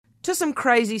To some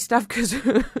crazy stuff, because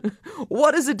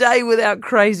what is a day without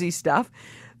crazy stuff?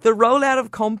 The rollout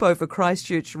of Compo for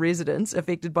Christchurch residents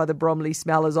affected by the Bromley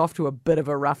smell is off to a bit of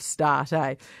a rough start,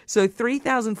 eh? So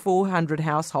 3,400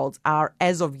 households are,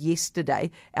 as of yesterday,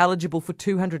 eligible for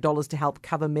 $200 to help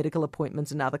cover medical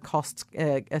appointments and other costs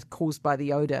caused by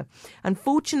the odour.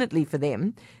 Unfortunately for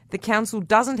them, the council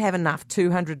doesn't have enough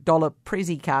 $200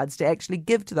 Prezi cards to actually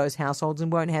give to those households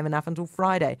and won't have enough until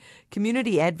Friday.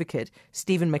 Community advocate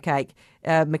Stephen McPake,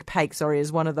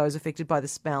 is one of those affected by the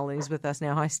smell and is with us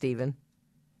now. Hi, Stephen.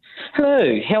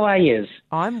 Hello, how are you?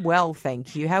 I'm well,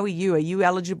 thank you. How are you? Are you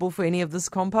eligible for any of this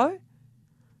Compo?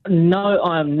 No,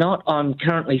 I'm not. I'm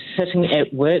currently sitting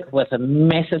at work with a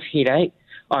massive headache.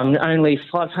 I'm only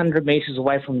 500 metres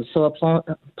away from the sewer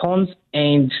ponds,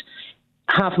 and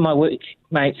half of my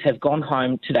workmates have gone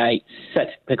home today sick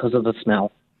because of the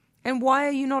smell. And why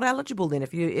are you not eligible then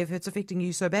if it's affecting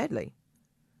you so badly?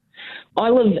 I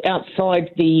live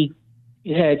outside the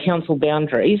council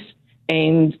boundaries,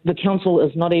 and the council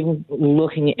is not even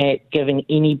looking at giving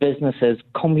any businesses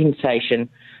compensation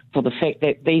for the fact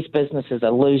that these businesses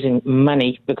are losing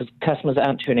money because customers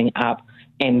aren't turning up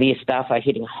and their staff are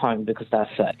heading home because they're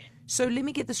sick. So let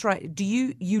me get this right. Do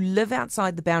you live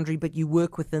outside the boundary but you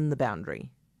work within the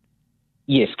boundary?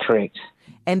 Yes, correct.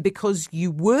 And because you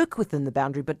work within the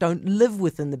boundary but don't live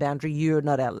within the boundary, you're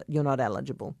not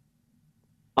eligible?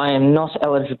 I am not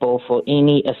eligible for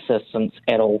any assistance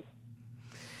at all.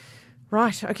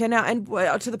 Right. Okay. Now, and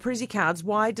to the Prezi cards,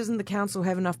 why doesn't the council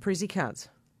have enough Prezi cards?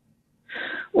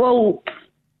 Well,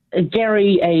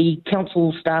 Gary, a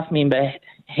council staff member,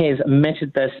 has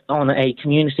admitted this on a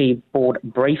community board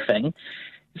briefing,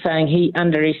 saying he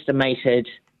underestimated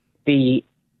the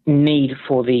need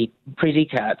for the Prezi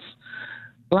cards.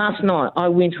 Last night, I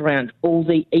went around all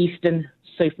the eastern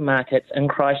supermarkets in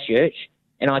Christchurch,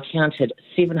 and I counted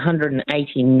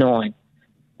 789.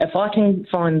 If I can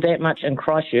find that much in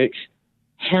Christchurch,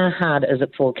 how hard is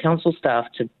it for council staff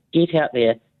to get out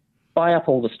there, buy up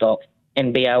all the stock,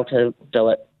 and be able to do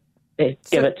it,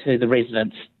 give it to the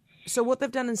residents? So what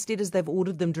they've done instead is they've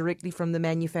ordered them directly from the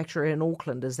manufacturer in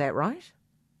Auckland, is that right?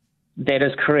 That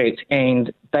is correct,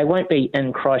 and they won't be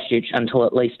in Christchurch until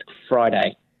at least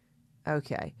Friday.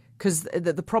 Okay, because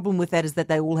the problem with that is that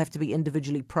they all have to be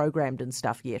individually programmed and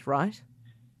stuff yet, right?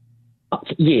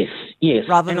 Yes.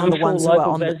 Rather than the ones who are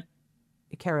on the...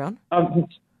 Carry on.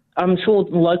 I'm sure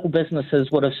local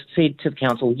businesses would have said to the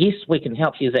council, yes, we can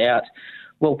help you out.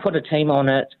 We'll put a team on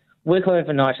it, work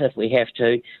overnight if we have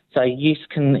to, so you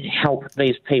can help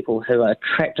these people who are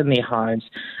trapped in their homes,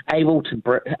 unable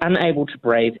to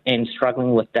breathe and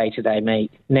struggling with day-to-day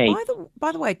needs.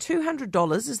 By the way,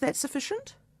 $200, is that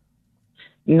sufficient?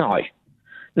 No,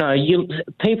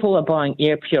 people are buying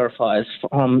air purifiers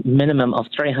from minimum of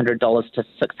 $300 to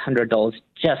 $600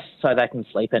 just so they can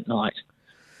sleep at night.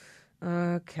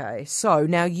 Okay, so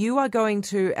now you are going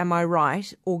to, am I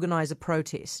right, organise a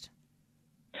protest?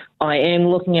 I am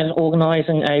looking at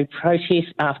organising a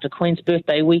protest after Queen's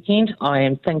birthday weekend. I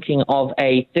am thinking of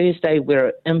a Thursday where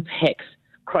it impacts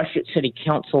Christchurch City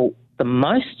Council the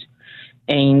most,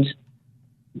 and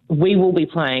we will be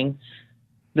playing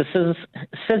the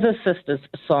Scissor Sisters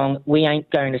song, We Ain't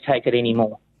Going to Take It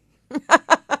Anymore.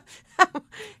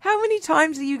 How many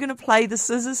times are you going to play the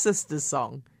Scissor Sisters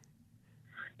song?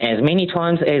 As many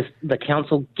times as the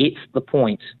council gets the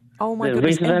point. Oh my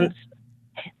goodness.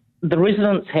 The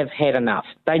residents have had enough.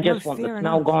 They just want the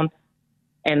smell gone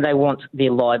and they want their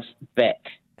lives back.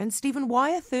 And Stephen, why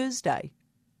a Thursday?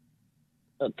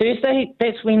 Thursday,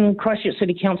 that's when Christchurch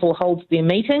City Council holds their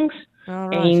meetings,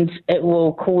 and it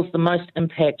will cause the most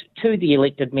impact to the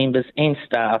elected members and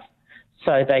staff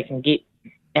so they can get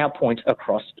our point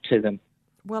across to them.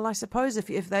 Well, I suppose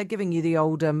if they're giving you the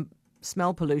old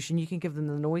smell pollution, you can give them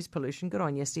the noise pollution. Good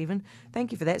on you, Stephen.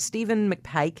 Thank you for that. Stephen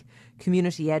McPake,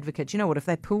 community advocate. You know what? If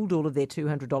they pulled all of their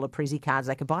 $200 Prezi cards,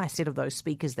 they could buy a set of those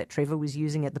speakers that Trevor was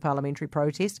using at the parliamentary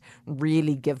protest.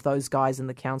 Really give those guys in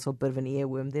the council a bit of an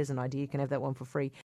earworm. There's an idea. You can have that one for free.